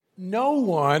No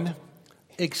one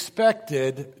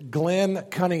expected Glenn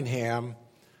Cunningham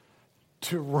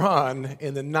to run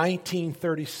in the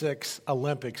 1936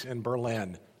 Olympics in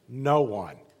Berlin. No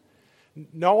one.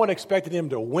 No one expected him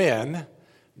to win.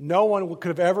 No one could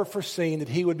have ever foreseen that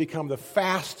he would become the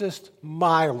fastest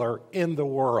miler in the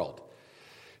world.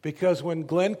 Because when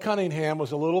Glenn Cunningham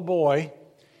was a little boy,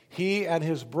 he and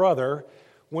his brother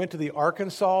went to the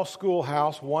Arkansas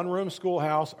schoolhouse, one-room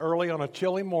schoolhouse, early on a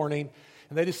chilly morning,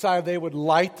 and they decided they would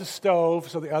light the stove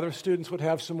so the other students would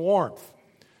have some warmth.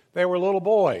 They were little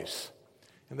boys,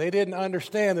 and they didn't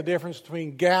understand the difference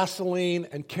between gasoline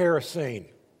and kerosene.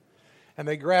 And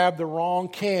they grabbed the wrong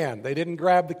can. They didn't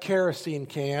grab the kerosene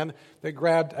can. They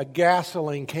grabbed a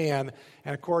gasoline can,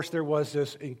 and of course there was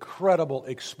this incredible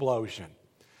explosion.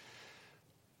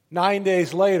 9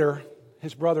 days later,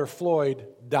 his brother Floyd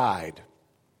died.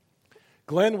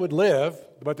 Glenn would live,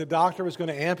 but the doctor was going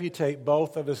to amputate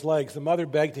both of his legs. The mother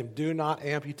begged him, do not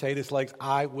amputate his legs.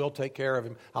 I will take care of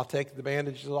him. I'll take the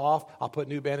bandages off. I'll put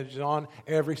new bandages on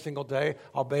every single day.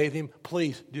 I'll bathe him.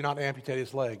 Please do not amputate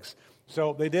his legs.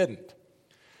 So they didn't.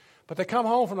 But they come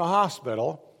home from the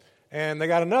hospital, and they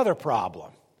got another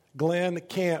problem. Glenn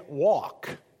can't walk.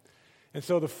 And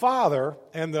so the father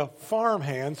and the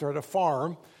farmhands, or at a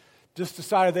farm, just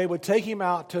decided they would take him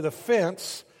out to the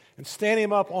fence and stand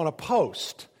him up on a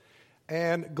post.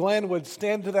 And Glenn would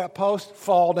stand to that post,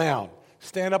 fall down.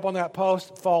 Stand up on that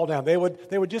post, fall down. They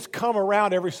would just come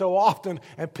around every so often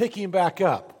and pick him back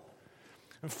up.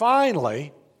 And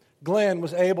finally, Glenn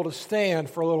was able to stand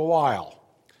for a little while.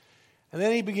 And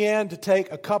then he began to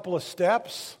take a couple of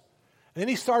steps. And then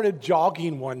he started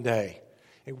jogging one day.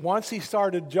 And once he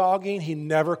started jogging, he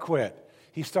never quit.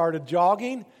 He started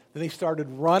jogging, then he started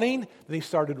running, then he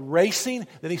started racing,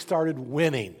 then he started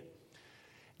winning.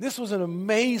 This was an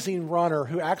amazing runner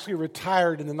who actually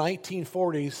retired in the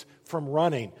 1940s from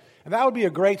running. And that would be a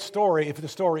great story if the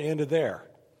story ended there.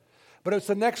 But it's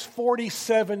the next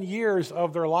 47 years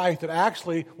of their life that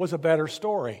actually was a better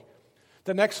story.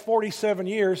 The next 47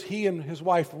 years, he and his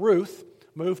wife Ruth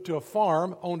moved to a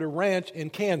farm, owned a ranch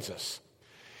in Kansas.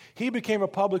 He became a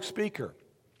public speaker.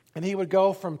 And he would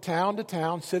go from town to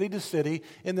town, city to city.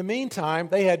 In the meantime,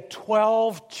 they had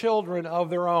 12 children of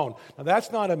their own. Now, that's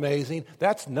not amazing.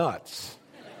 That's nuts.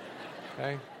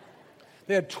 Okay?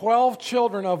 They had 12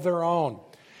 children of their own.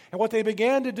 And what they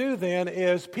began to do then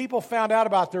is people found out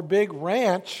about their big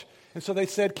ranch. And so they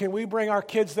said, can we bring our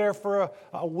kids there for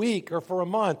a week or for a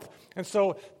month? And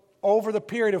so over the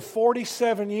period of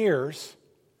 47 years,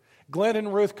 Glenn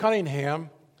and Ruth Cunningham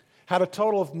had a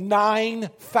total of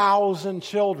 9,000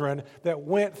 children that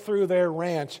went through their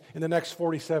ranch in the next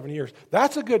 47 years.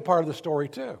 That's a good part of the story,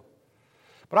 too.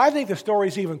 But I think the story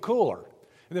is even cooler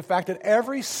in the fact that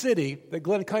every city that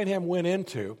Glenn Cunningham went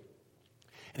into,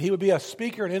 and he would be a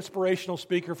speaker, an inspirational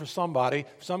speaker for somebody,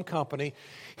 some company,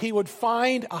 he would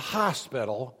find a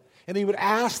hospital, and he would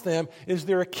ask them, is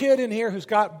there a kid in here who's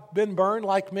been burned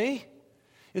like me?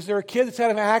 Is there a kid that's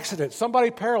had an accident? Somebody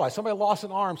paralyzed, somebody lost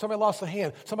an arm, somebody lost a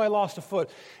hand, somebody lost a foot.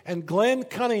 And Glenn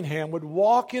Cunningham would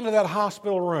walk into that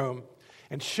hospital room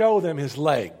and show them his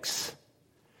legs.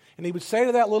 And he would say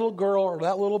to that little girl or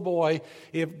that little boy,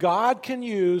 if God can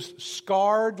use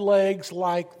scarred legs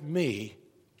like me,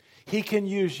 He can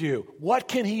use you. What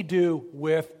can He do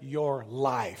with your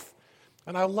life?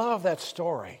 And I love that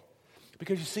story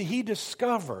because, you see, he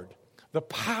discovered the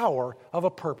power of a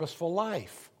purposeful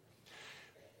life.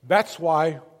 That's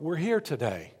why we're here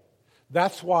today.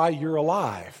 That's why you're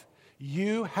alive.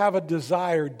 You have a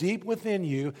desire deep within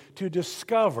you to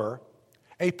discover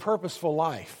a purposeful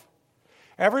life.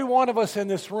 Every one of us in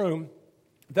this room,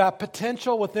 that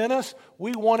potential within us,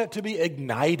 we want it to be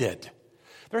ignited.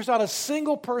 There's not a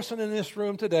single person in this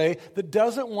room today that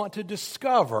doesn't want to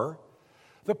discover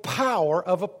the power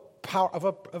of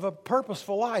a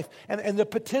purposeful life and the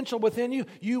potential within you.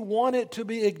 You want it to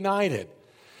be ignited.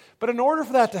 But in order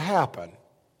for that to happen,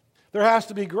 there has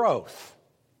to be growth.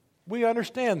 We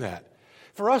understand that.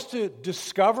 For us to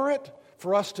discover it,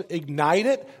 for us to ignite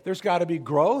it, there's got to be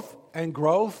growth and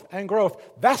growth and growth.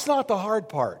 That's not the hard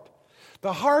part.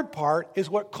 The hard part is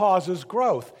what causes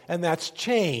growth, and that's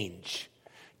change.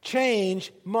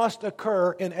 Change must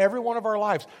occur in every one of our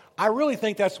lives. I really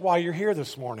think that's why you're here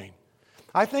this morning.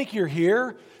 I think you're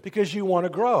here because you want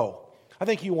to grow. I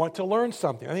think you want to learn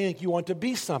something. I think you want to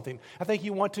be something. I think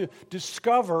you want to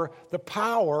discover the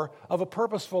power of a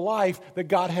purposeful life that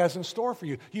God has in store for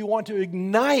you. You want to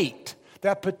ignite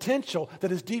that potential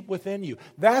that is deep within you.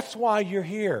 That's why you're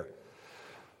here.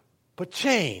 But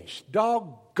change,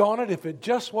 doggone it, if it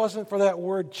just wasn't for that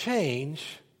word change,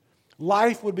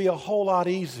 life would be a whole lot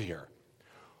easier.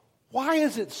 Why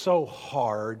is it so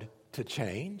hard to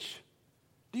change?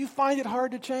 Do you find it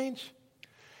hard to change?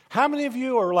 How many of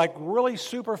you are like really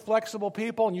super flexible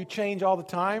people and you change all the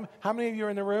time? How many of you are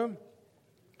in the room?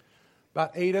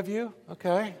 About 8 of you?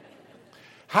 Okay.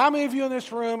 How many of you in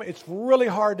this room, it's really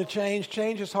hard to change?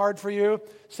 Change is hard for you.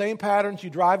 Same patterns. You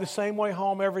drive the same way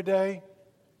home every day.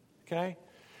 Okay.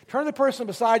 Turn to the person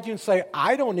beside you and say,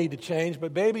 I don't need to change,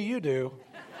 but baby, you do.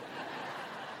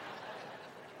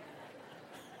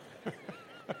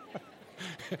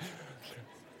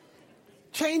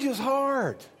 Change is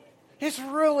hard. It's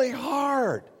really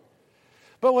hard.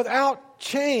 But without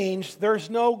change,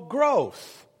 there's no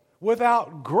growth.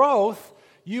 Without growth,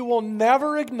 you will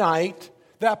never ignite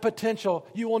that potential.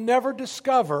 You will never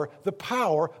discover the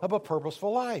power of a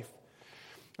purposeful life.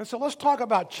 And so let's talk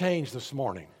about change this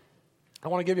morning. I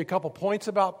want to give you a couple points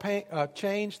about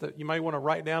change that you might want to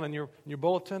write down in your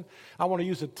bulletin. I want to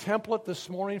use a template this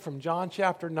morning from John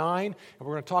chapter 9, and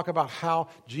we're going to talk about how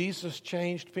Jesus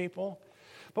changed people.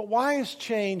 But why is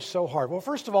change so hard? Well,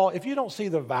 first of all, if you don't see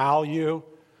the value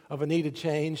of a needed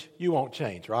change, you won't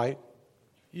change, right?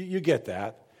 You get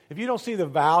that. If you don't see the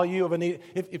value of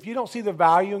if you don't see the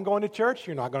value in going to church,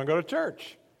 you're not going to go to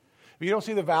church. If you don't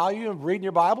see the value of reading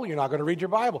your Bible, you're not going to read your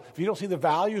Bible. If you don't see the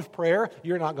value of prayer,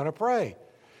 you're not going to pray.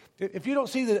 If you don't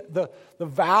see the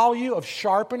value of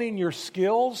sharpening your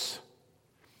skills,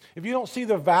 if you don't see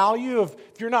the value of,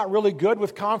 if you're not really good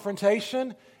with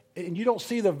confrontation, and you don't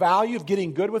see the value of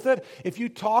getting good with it, if you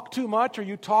talk too much or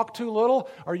you talk too little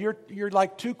or you're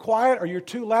like too quiet or you're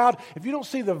too loud, if you don't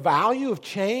see the value of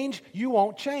change, you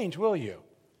won't change, will you?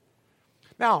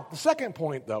 Now, the second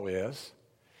point, though, is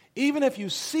even if you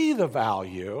see the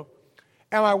value,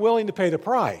 am I willing to pay the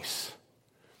price?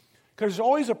 Because there's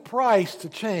always a price to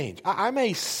change. I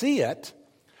may see it.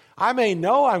 I may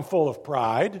know I'm full of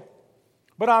pride,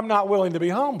 but I'm not willing to be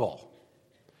humble.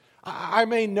 I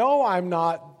may know I'm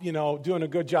not, doing a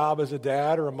good job as a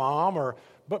dad or a mom,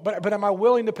 but am I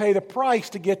willing to pay the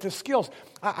price to get the skills?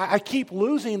 I keep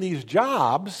losing these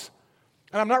jobs,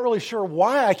 and I'm not really sure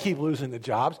why I keep losing the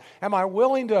jobs. Am I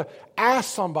willing to ask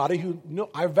somebody who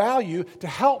I value to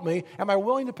help me? Am I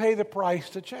willing to pay the price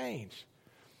to change?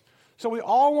 So we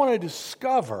all want to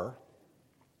discover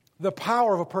the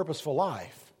power of a purposeful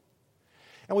life.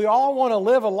 And we all want to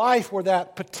live a life where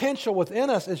that potential within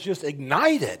us is just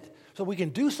ignited so we can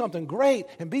do something great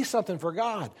and be something for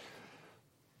God.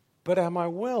 But am I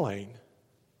willing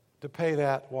to pay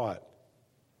that what?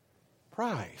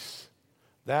 Price?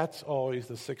 That's always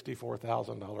the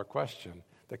 $64,000 question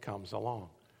that comes along.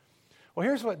 Well,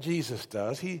 here's what Jesus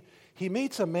does. He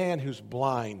meets a man who's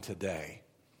blind today.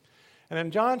 And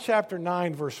in John chapter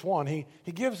 9, verse 1, he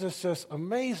gives us this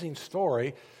amazing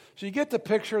story. So you get the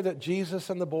picture that Jesus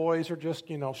and the boys are just,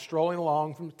 strolling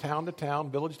along from town to town,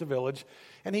 village to village,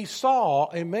 and he saw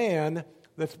a man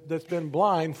that's been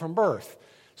blind from birth.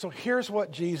 So here's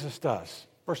what Jesus does.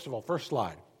 First of all, first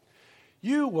slide.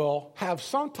 You will have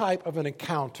some type of an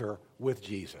encounter with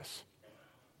Jesus.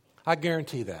 I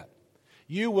guarantee that.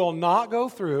 You will not go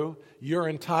through your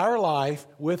entire life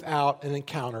without an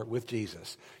encounter with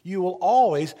Jesus. You will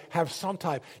always have some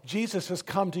type. Jesus has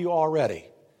come to you already.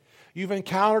 You've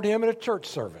encountered him at a church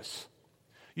service.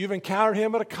 You've encountered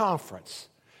him at a conference.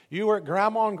 You were at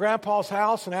Grandma and Grandpa's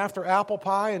house, and after apple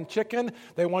pie and chicken,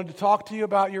 they wanted to talk to you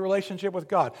about your relationship with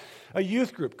God. A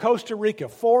youth group, Costa Rica.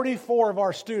 44 of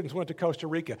our students went to Costa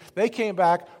Rica. They came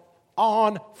back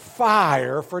on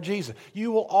fire for Jesus.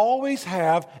 You will always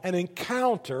have an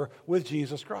encounter with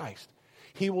Jesus Christ.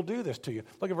 He will do this to you.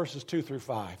 Look at verses 2 through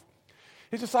 5.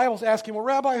 His disciples asked him, well,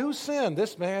 Rabbi, who sinned,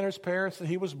 this man or his parents, that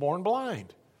he was born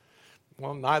blind?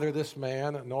 Well, neither this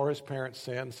man nor his parents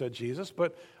sinned, said Jesus,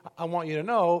 but I want you to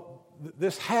know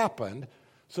this happened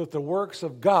so that the works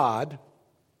of God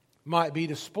might be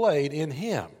displayed in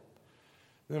him.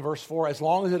 Then verse 4, as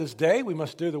long as it is day, we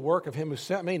must do the work of him who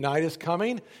sent me. Night is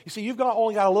coming. You see, you've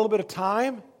only got a little bit of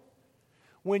time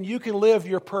when you can live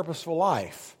your purposeful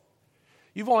life.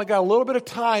 You've only got a little bit of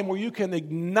time where you can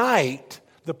ignite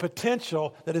the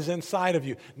potential that is inside of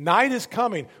you. Night is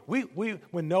coming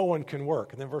when no one can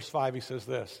work. And then verse 5, he says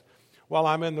this. While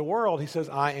I'm in the world, he says,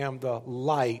 I am the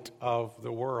light of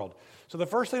the world. So the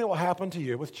first thing that will happen to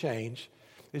you with change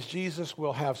is Jesus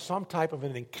will have some type of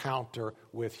an encounter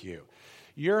with you.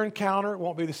 Your encounter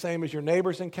won't be the same as your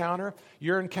neighbor's encounter.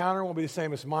 Your encounter won't be the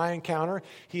same as my encounter.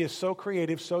 He is so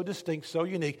creative, so distinct, so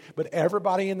unique. But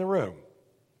everybody in the room,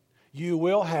 you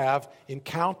will have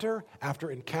encounter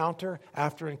after encounter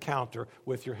after encounter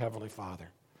with your Heavenly Father.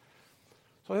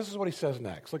 So this is what he says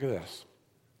next. Look at this.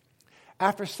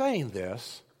 After saying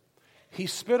this, he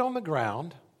spit on the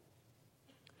ground,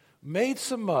 made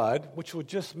some mud, which would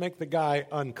just make the guy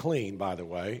unclean, by the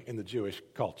way, in the Jewish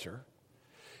culture.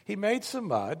 He made some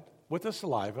mud with the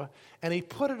saliva, and he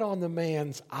put it on the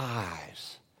man's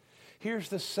eyes. Here's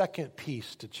the second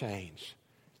piece to change.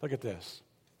 Look at this.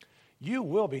 You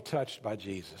will be touched by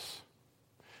Jesus.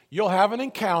 You'll have an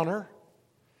encounter.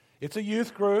 It's a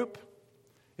youth group.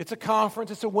 It's a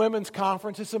conference. It's a women's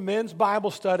conference. It's a men's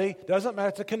Bible study. Doesn't matter.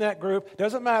 It's a connect group.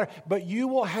 Doesn't matter. But you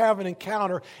will have an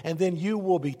encounter, and then you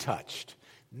will be touched.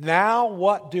 Now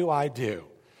what do?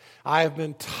 I have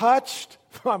been touched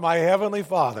by my Heavenly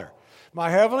Father. My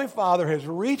Heavenly Father has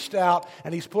reached out,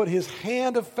 and He's put His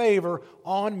hand of favor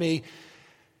on me.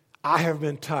 I have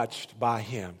been touched by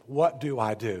Him. What do?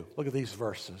 Look at these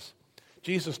verses.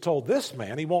 Jesus told this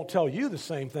man, He won't tell you the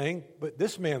same thing, but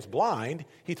this man's blind.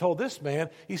 He told this man,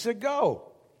 He said,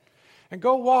 go. And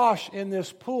go wash in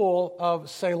this pool of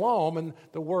Siloam. And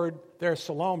the word there,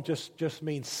 Siloam, just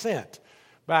means sent.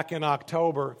 Back in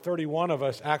October, 31 of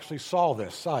us actually saw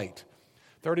this sight.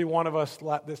 31 of us,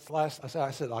 last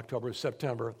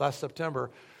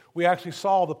September, we actually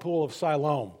saw the pool of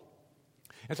Siloam.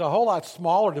 It's a whole lot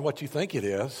smaller than what you think it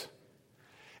is.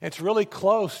 It's really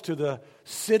close to the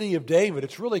city of David.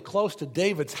 It's really close to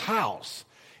David's house.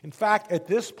 In fact, at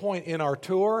this point in our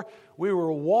tour, we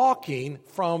were walking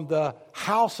from the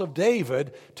house of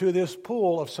David to this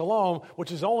pool of Siloam,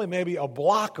 which is only maybe a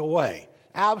block away.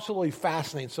 Absolutely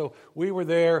fascinating. So we were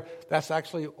there. That's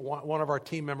actually one of our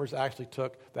team members actually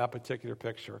took that particular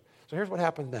picture. So here's what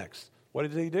happened next. What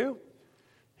did he do?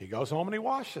 He goes home and he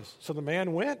washes. So the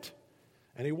man went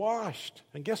and he washed.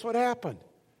 And guess what happened?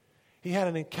 He had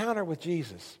an encounter with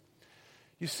Jesus.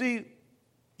 You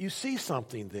see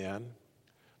something then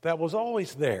that was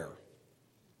always there,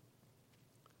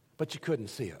 but you couldn't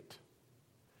see it.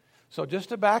 So just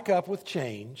to back up with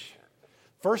change,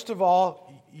 first of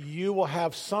all, you will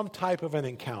have some type of an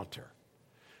encounter.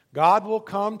 God will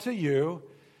come to you.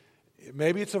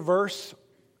 Maybe it's a verse,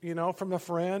 from a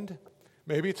friend.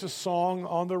 Maybe it's a song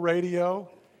on the radio.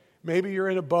 Maybe you're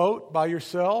in a boat by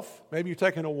yourself. Maybe you're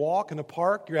taking a walk in a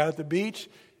park. You're out at the beach.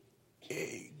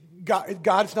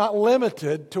 God's not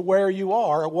limited to where you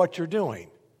are or what you're doing.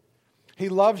 He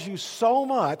loves you so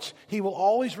much, He will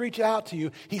always reach out to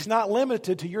you. He's not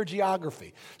limited to your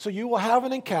geography. So you will have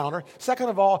an encounter. Second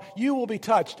of all, you will be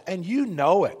touched, and you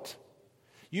know it.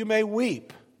 You may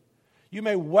weep. You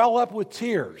may well up with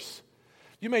tears.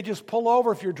 You may just pull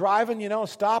over if you're driving,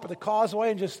 stop at the causeway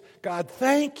and just, God,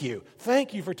 thank you.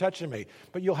 Thank you for touching me.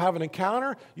 But you'll have an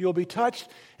encounter, you'll be touched,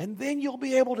 and then you'll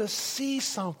be able to see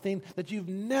something that you've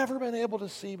never been able to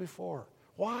see before.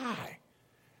 Why?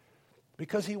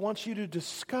 Because He wants you to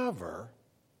discover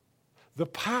the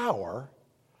power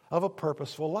of a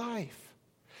purposeful life.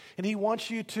 And He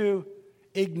wants you to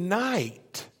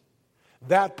ignite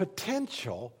that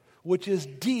potential which is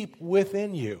deep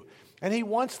within you. And He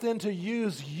wants then to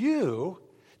use you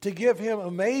to give Him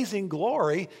amazing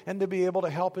glory and to be able to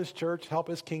help His church, help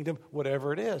His kingdom,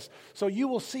 whatever it is. So you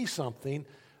will see something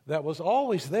that was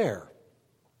always there,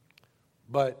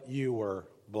 but you were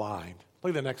blind.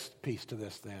 Look at the next piece to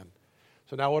this then.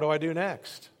 So now what do I do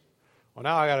next? Well,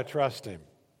 now I got to trust Him.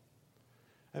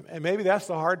 And maybe that's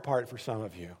the hard part for some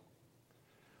of you.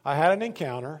 I had an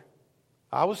encounter.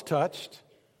 I was touched.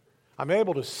 I'm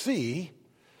able to see.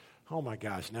 Oh my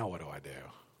gosh, now what do I do?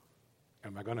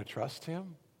 Am I going to trust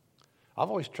Him? I've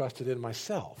always trusted in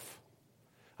myself.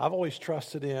 I've always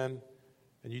trusted in,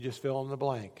 and you just fill in the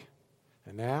blank.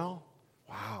 And now,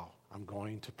 wow, I'm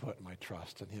going to put my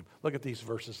trust in Him. Look at these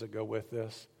verses that go with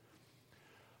this.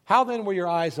 How then were your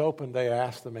eyes opened, they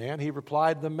asked the man. He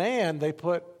replied, the man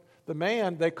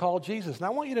they called Jesus. Now I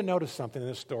want you to notice something in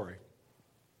this story.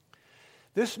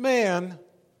 This man,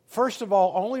 first of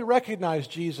all, only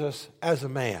recognized Jesus as a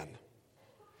man.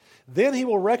 Then he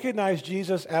will recognize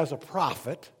Jesus as a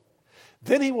prophet.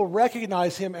 Then he will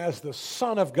recognize Him as the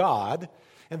Son of God.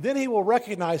 And then he will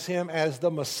recognize Him as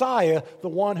the Messiah, the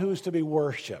one who's to be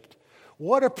worshiped.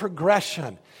 What a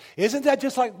progression. Isn't that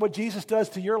just like what Jesus does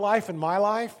to your life and my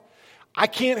life? I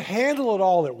can't handle it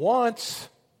all at once.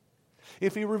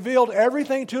 If He revealed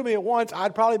everything to me at once,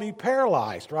 I'd probably be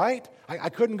paralyzed, right? I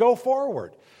couldn't go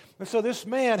forward. And so this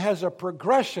man has a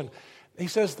progression. He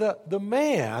says, the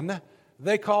man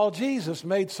they called Jesus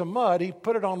made some mud. He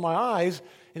put it on my eyes,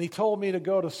 and He told me to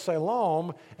go to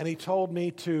Siloam, and He told me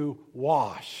to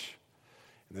wash.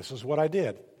 And this is what I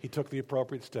did. He took the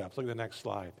appropriate steps. Look at the next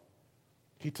slide.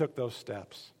 He took those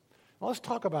steps. Now let's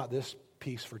talk about this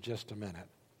piece for just a minute.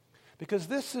 Because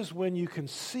this is when you can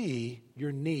see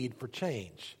your need for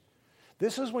change.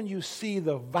 This is when you see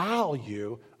the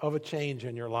value of a change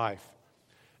in your life.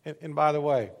 And by the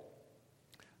way,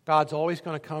 God's always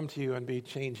going to come to you and be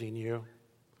changing you.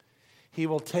 He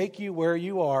will take you where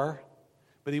you are,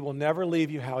 but He will never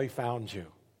leave you how He found you.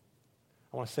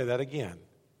 I want to say that again.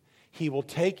 He will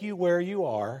take you where you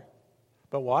are,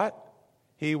 but what?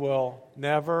 He will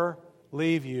never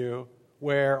leave you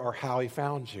where or how He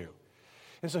found you.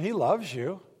 And so He loves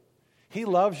you. He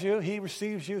loves you. He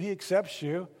receives you. He accepts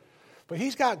you. But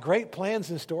He's got great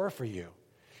plans in store for you.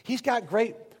 He's got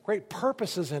great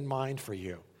purposes in mind for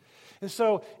you. And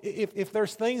so if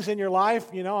there's things in your life,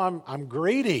 I'm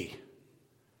greedy.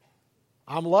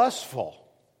 I'm lustful.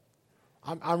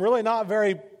 I'm really not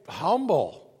very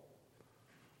humble.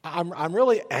 I'm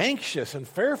really anxious and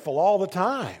fearful all the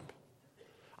time.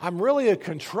 I'm really a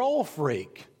control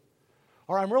freak.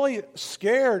 Or I'm really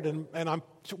scared and I'm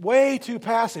way too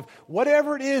passive.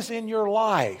 Whatever it is in your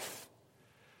life,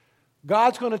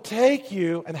 God's going to take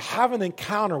you and have an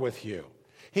encounter with you.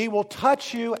 He will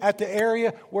touch you at the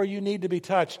area where you need to be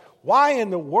touched. Why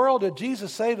in the world did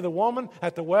Jesus say to the woman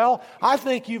at the well, I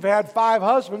think you've had 5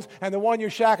 husbands and the one you're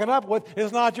shacking up with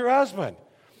is not your husband?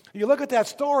 You look at that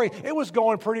story, it was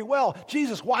going pretty well.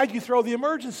 Jesus, why'd you throw the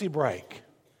emergency brake?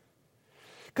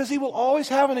 Because He will always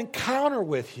have an encounter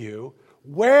with you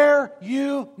where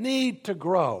you need to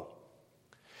grow.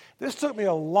 This took me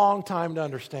a long time to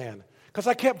understand because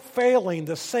I kept failing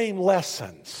the same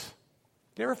lessons.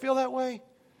 Do you ever feel that way?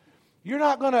 You're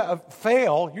not going to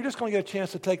fail. You're just going to get a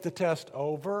chance to take the test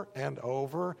over and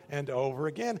over and over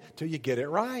again till you get it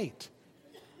right.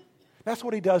 That's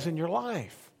what He does in your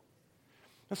life.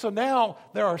 And so now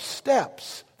there are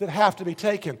steps that have to be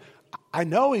taken. I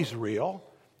know He's real.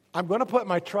 I'm going to put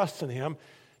my trust in Him.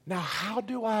 Now, how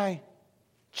do I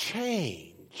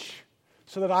change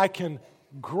so that I can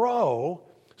grow,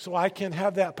 so I can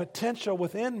have that potential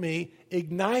within me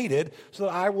ignited, so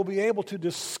that I will be able to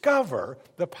discover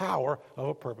the power of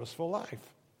a purposeful life?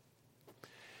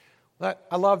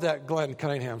 I love that Glenn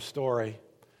Cunningham story.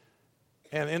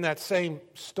 And in that same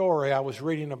story, I was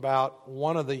reading about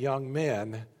one of the young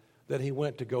men that he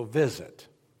went to go visit.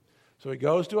 So he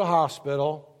goes to a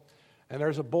hospital, and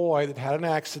there's a boy that had an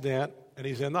accident, and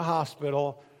he's in the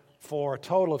hospital for a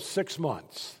total of 6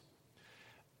 months.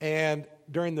 And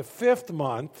during the 5th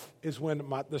month is when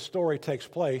the story takes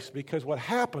place, because what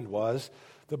happened was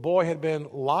the boy had been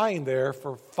lying there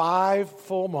for 5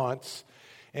 full months,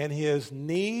 and his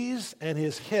knees and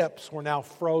his hips were now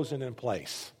frozen in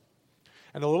place.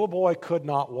 And the little boy could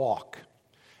not walk.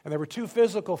 And there were 2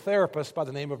 physical therapists by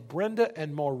the name of Brenda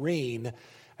and Maureen.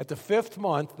 At the 5th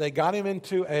month, they got him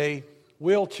into a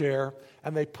wheelchair,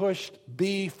 and they pushed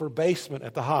B for basement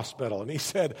at the hospital. And he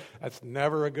said, that's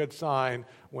never a good sign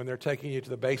when they're taking you to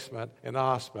the basement in the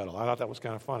hospital. I thought that was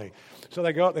kind of funny. So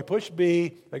they push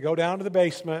B, they go down to the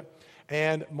basement,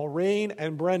 and Maureen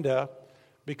and Brenda,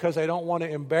 because they don't want to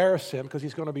embarrass him because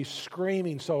he's going to be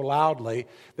screaming so loudly,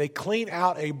 they clean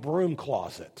out a broom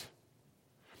closet.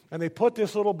 And they put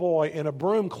this little boy in a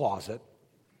broom closet,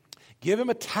 give him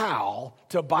a towel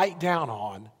to bite down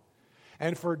on,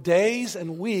 and for days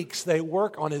and weeks, they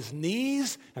work on his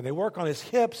knees and they work on his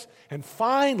hips. And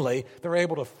finally, they're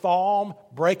able to thaw him,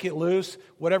 break it loose,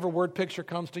 whatever word picture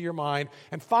comes to your mind.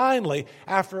 And finally,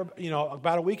 after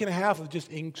about a week and a half of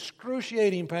just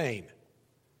excruciating pain,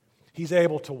 he's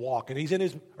able to walk. And he's in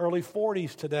his early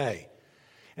 40s today.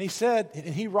 And he said,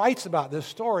 and he writes about this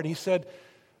story, and he said,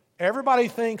 everybody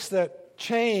thinks that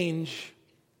change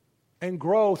and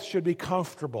growth should be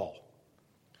comfortable.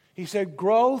 He said,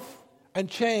 growth and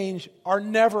change are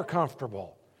never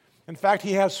comfortable. In fact,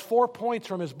 he has 4 points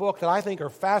from his book that I think are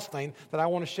fascinating that I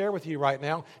want to share with you right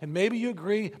now. And maybe you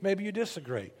agree, maybe you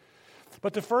disagree.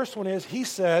 But the first one is, he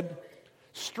said,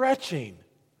 stretching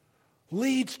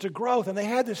leads to growth. And they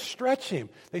had to stretch him.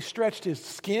 They stretched his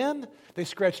skin. They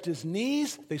stretched his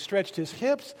knees. They stretched his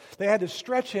hips. They had to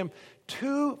stretch him.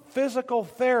 2 physical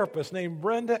therapists named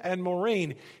Brenda and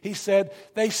Maureen, he said,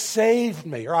 they saved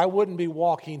me, or I wouldn't be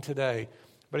walking today.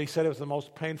 But he said it was the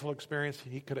most painful experience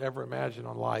he could ever imagine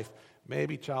on life.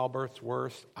 Maybe childbirth's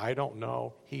worse. I don't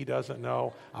know. He doesn't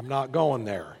know. I'm not going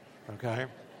there, okay?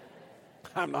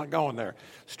 I'm not going there.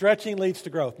 Stretching leads to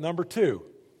growth. Number 2,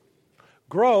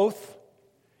 growth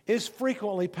is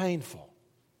frequently painful.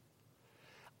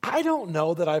 I don't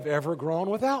know that I've ever grown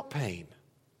without pain.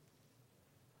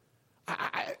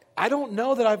 I don't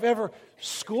know that I've ever...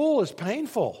 School is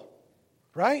painful,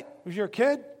 right? If you're a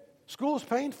kid, school is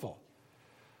painful.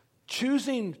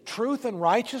 Choosing truth and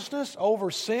righteousness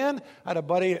over sin. I had a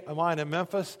buddy of mine in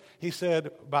Memphis. He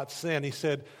said about sin, he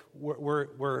said,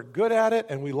 we're good at it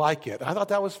and we like it. I thought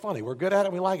that was funny. We're good at it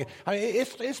and we like it. I mean,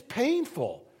 it's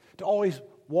painful to always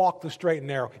walk the straight and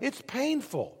narrow. It's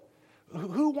painful.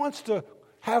 Who wants to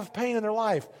have pain in their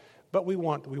life, but we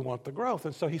want the growth.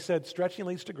 And so he said, stretching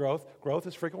leads to growth. Growth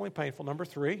is frequently painful. Number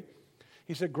 3,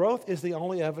 he said, growth is the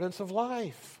only evidence of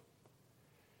life.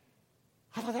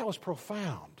 I thought that was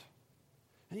profound.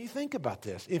 And you think about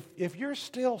this. If you're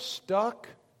still stuck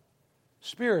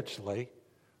spiritually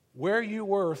where you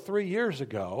were 3 years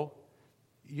ago,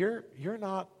 you're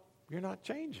not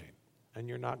changing and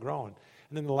you're not growing.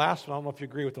 And then the last one, I don't know if you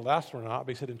agree with the last one or not,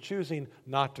 but he said in choosing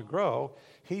not to grow,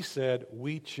 he said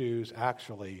we choose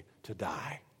actually to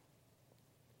die.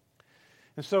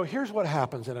 And so here's what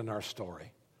happens in our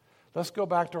story. Let's go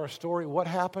back to our story. What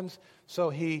happens?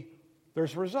 So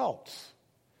there's results.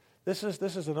 This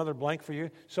is another blank for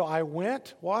you. So I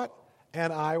went, what?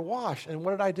 And I washed. And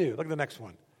what did I do? Look at the next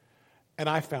one. And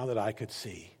I found that I could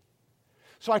see.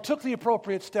 So I took the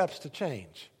appropriate steps to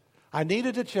change. I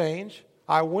needed to change.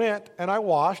 I went and I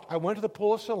washed. I went to the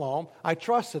pool of Siloam. I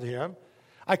trusted him.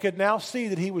 I could now see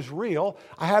that he was real.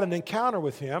 I had an encounter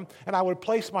with him, and I would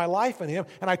place my life in him,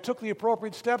 and I took the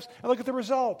appropriate steps, and look at the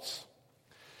results.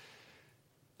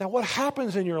 Now, what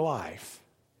happens in your life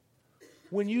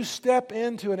when you step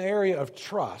into an area of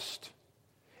trust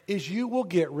is you will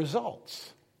get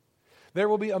results. There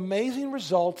will be amazing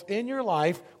results in your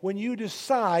life when you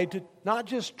decide to not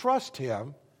just trust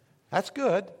him, that's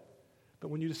good, but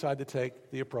when you decide to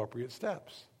take the appropriate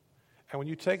steps. And when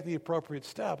you take the appropriate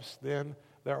steps, then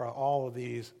there are all of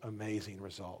these amazing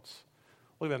results.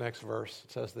 Look at the next verse.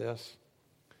 It says this,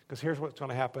 because here's what's going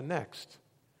to happen next.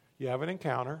 You have an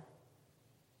encounter.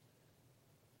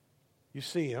 You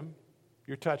see him.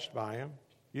 You're touched by him.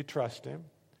 You trust him.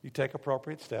 You take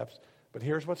appropriate steps. But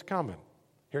here's what's coming.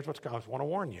 Here's what's coming. I want to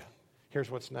warn you. Here's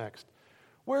what's next.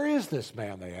 Where is this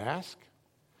man, they ask.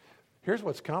 Here's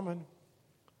what's coming.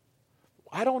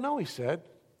 I don't know, he said,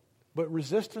 but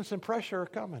resistance and pressure are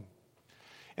coming.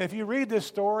 And if you read this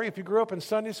story, if you grew up in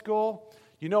Sunday school,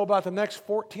 you know about the next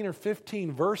 14 or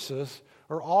 15 verses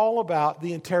are all about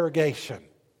the interrogation.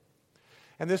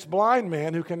 And this blind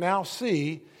man who can now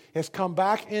see has come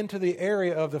back into the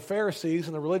area of the Pharisees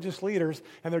and the religious leaders,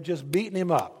 and they're just beating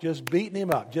him up, just beating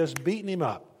him up, just beating him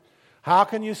up. How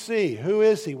can you see? Who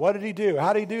is he? What did he do?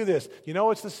 How did he do this? You know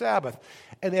it's the Sabbath.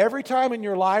 And every time in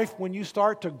your life when you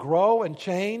start to grow and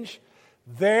change,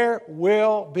 there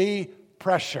will be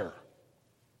pressure.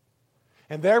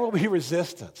 And there will be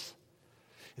resistance.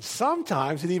 And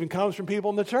sometimes it even comes from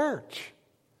people in the church.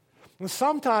 And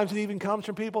sometimes it even comes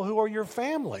from people who are your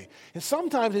family. And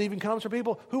sometimes it even comes from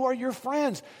people who are your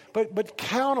friends. But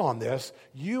count on this.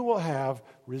 You will have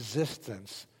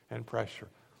resistance and pressure.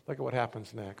 Look at what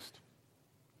happens next.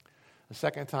 The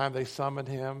second time they summoned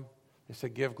him, they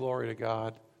said, give glory to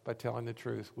God by telling the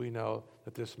truth. We know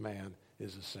that this man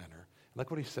is a sinner. And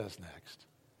look what he says next.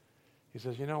 He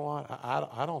says, you know what?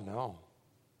 I don't know.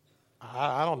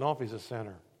 I don't know if he's a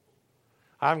sinner.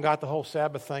 I haven't got the whole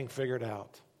Sabbath thing figured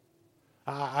out.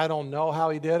 I don't know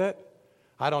how he did it.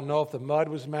 I don't know if the mud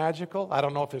was magical. I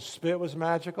don't know if his spit was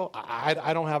magical.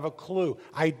 I don't have a clue.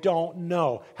 I don't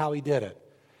know how he did it.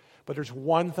 But there's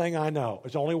one thing I know.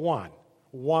 There's only one.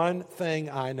 One thing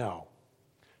I know.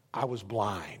 I was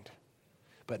blind,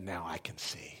 but now I can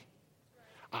see.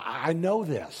 I know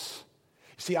this.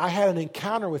 See, I had an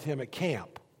encounter with him at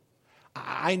camp.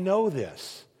 I know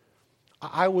this.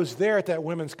 I was there at that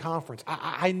women's conference.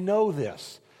 I know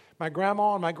this. My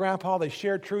grandma and my grandpa, they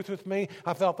shared truth with me.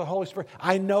 I felt the Holy Spirit.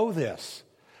 I know this.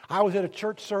 I was at a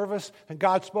church service and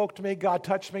God spoke to me. God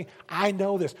touched me. I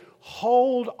know this.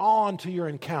 Hold on to your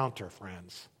encounter,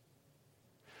 friends.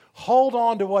 Hold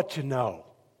on to what you know.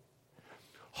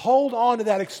 Hold on to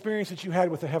that experience that you had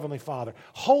with the Heavenly Father.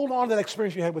 Hold on to that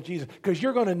experience you had with Jesus, because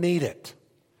you're going to need it.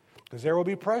 Because there will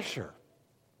be pressure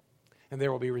and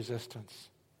there will be resistance.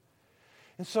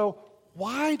 And so,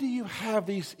 why do you have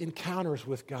these encounters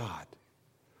with God?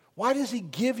 Why does He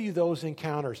give you those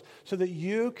encounters? So that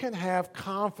you can have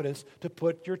confidence to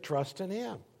put your trust in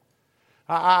Him.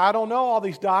 I don't know all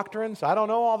these doctrines. I don't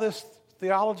know all this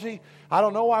theology. I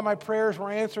don't know why my prayers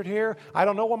were answered here. I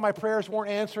don't know why my prayers weren't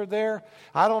answered there.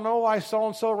 I don't know why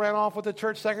so-and-so ran off with the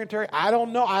church secretary. I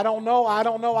don't know.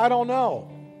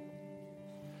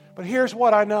 But here's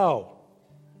what I know.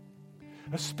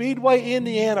 A Speedway,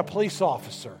 Indiana police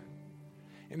officer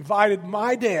invited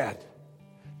my dad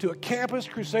to a Campus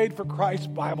Crusade for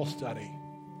Christ Bible study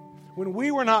when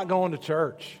we were not going to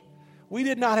church. We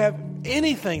did not have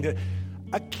anything to...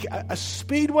 A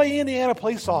Speedway, Indiana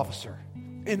police officer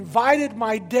invited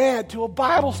my dad to a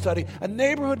Bible study, a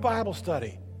neighborhood Bible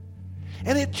study.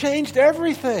 And it changed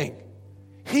everything.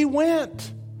 He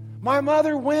went. My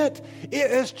mother went.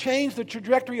 It has changed the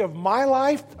trajectory of my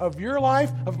life, of your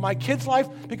life, of my kids' life,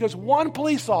 because one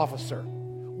police officer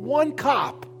one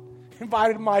cop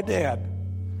invited my dad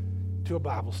to a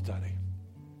Bible study.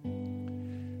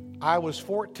 I was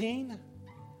 14.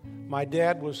 My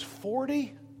dad was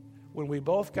 40 when we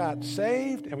both got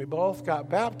saved and we both got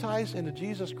baptized into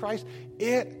Jesus Christ.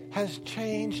 It has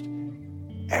changed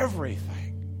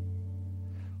everything.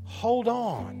 Hold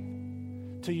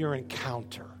on to your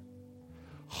encounter.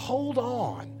 Hold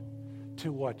on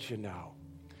to what you know.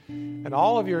 And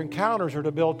all of your encounters are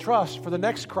to build trust for the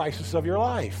next crisis of your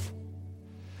life.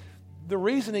 The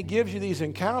reason he gives you these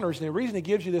encounters and the reason he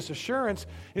gives you this assurance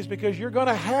is because you're going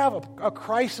to have a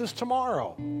crisis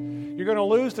tomorrow. You're going to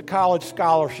lose the college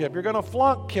scholarship. You're going to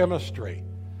flunk chemistry.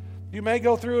 You may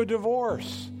go through a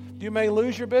divorce. You may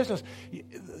lose your business.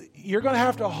 You're going to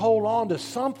have to hold on to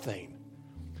something.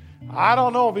 I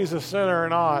don't know if he's a sinner or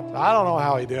not. I don't know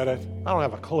how he did it. I don't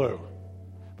have a clue.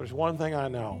 But there's one thing I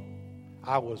know.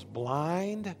 I was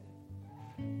blind,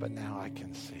 but now I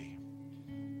can see.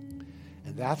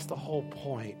 And that's the whole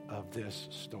point of this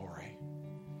story.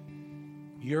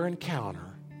 Your encounter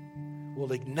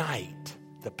will ignite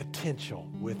the potential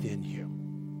within you.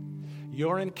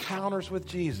 Your encounters with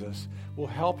Jesus will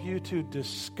help you to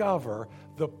discover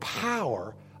the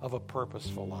power of a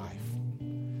purposeful life.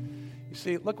 You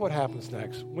see, look what happens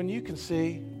next. When you can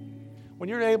see, when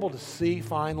you're able to see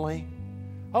finally,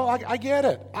 oh, I get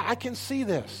it. I can see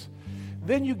this.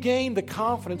 Then you gain the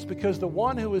confidence because the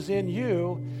one who is in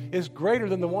you is greater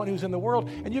than the one who's in the world.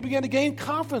 And you begin to gain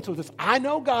confidence with this. I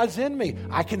know God's in me.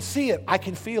 I can see it. I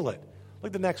can feel it. Look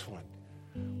at the next one.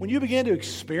 When you begin to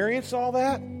experience all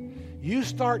that, you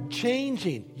start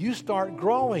changing. You start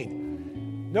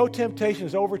growing. No temptation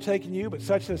has overtaken you, but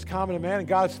such as common to man, and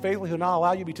God is faithful. He'll not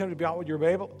allow you to be tempted beyond what you're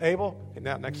able. Okay,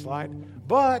 now, next slide.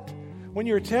 But when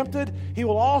you're tempted, he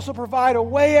will also provide a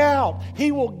way out.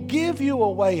 He will give you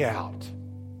a way out.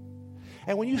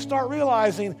 And when you start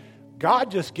realizing, God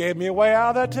just gave me a way out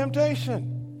of that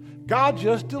temptation. God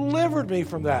just delivered me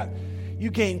from that.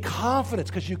 You gain confidence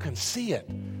because you can see it.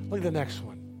 Look at the next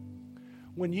one.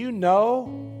 When you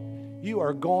know, you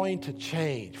are going to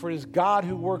change. For it is God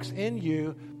who works in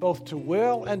you both to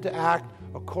will and to act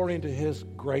according to his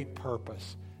great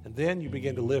purpose. And then you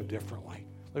begin to live differently.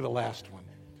 Look at the last one.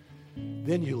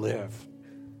 Then you live.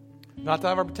 Not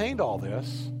that I've obtained all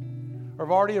this, or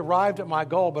have already arrived at my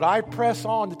goal, but I press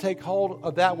on to take hold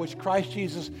of that which Christ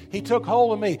Jesus, he took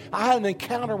hold of me. I had an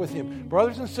encounter with him.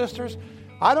 Brothers and sisters,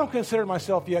 I don't consider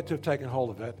myself yet to have taken hold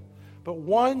of it. But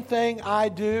one thing I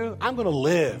do, I'm going to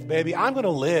live, baby. I'm going to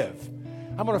live.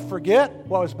 I'm going to forget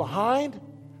what was behind.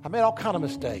 I made all kind of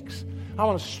mistakes. I'm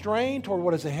going to strain toward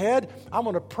what is ahead. I'm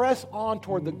going to press on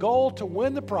toward the goal to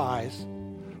win the prize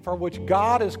for which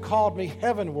God has called me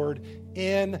heavenward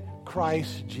in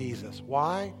Christ Jesus.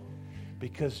 Why?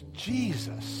 Because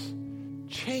Jesus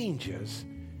changes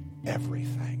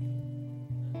everything.